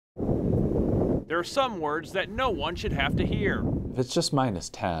there are some words that no one should have to hear. If it's just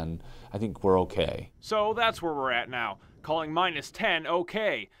 -10, I think we're okay. So that's where we're at now, calling -10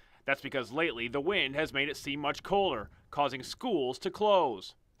 okay. That's because lately the wind has made it seem much colder, causing schools to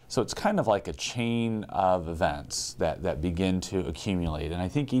close. So it's kind of like a chain of events that begin to accumulate. And I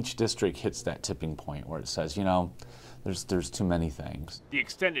think each district hits that tipping point where it says, you know, there's too many things. The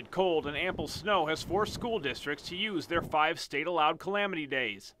extended cold and ample snow has forced school districts to use their 5 state-allowed calamity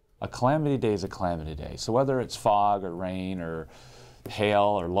days. A calamity day is a calamity day. So whether it's fog or rain or hail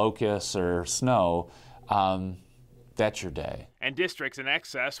or locusts or snow, that's your day. And districts in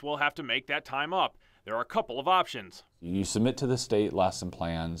excess will have to make that time up. There are a couple of options. You submit to the state lesson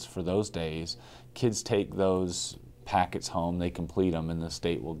plans for those days. Kids take those packets home, they complete them, and the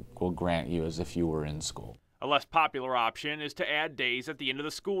state will grant you as if you were in school. A less popular option is to add days at the end of the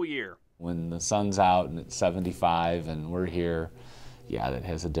school year. When the sun's out and it's 75 and we're here, yeah, that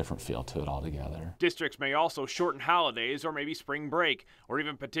has a different feel to it altogether. Districts may also shorten holidays or maybe spring break, or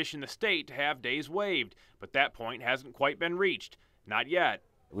even petition the state to have days waived, but that point hasn't quite been reached. Not yet.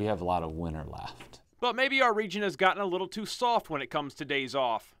 We have a lot of winter left. But maybe our region has gotten a little too soft when it comes to days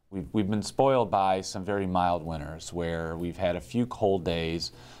off. We've been spoiled by some very mild winters where we've had a few cold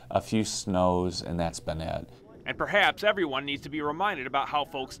days, a few snows, and that's been it. And perhaps everyone needs to be reminded about how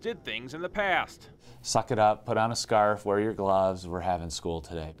folks did things in the past. Suck it up, put on a scarf, wear your gloves, we're having school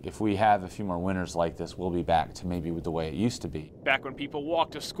today. If we have a few more winters like this, we'll be back to maybe the way it used to be. Back when people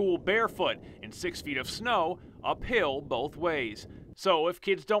walked to school barefoot in 6 feet of snow, uphill both ways. So if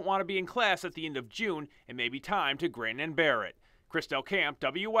kids don't want to be in class at the end of June, it may be time to grin and bear it. Chris Del Camp,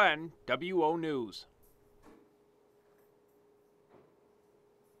 WNWO News.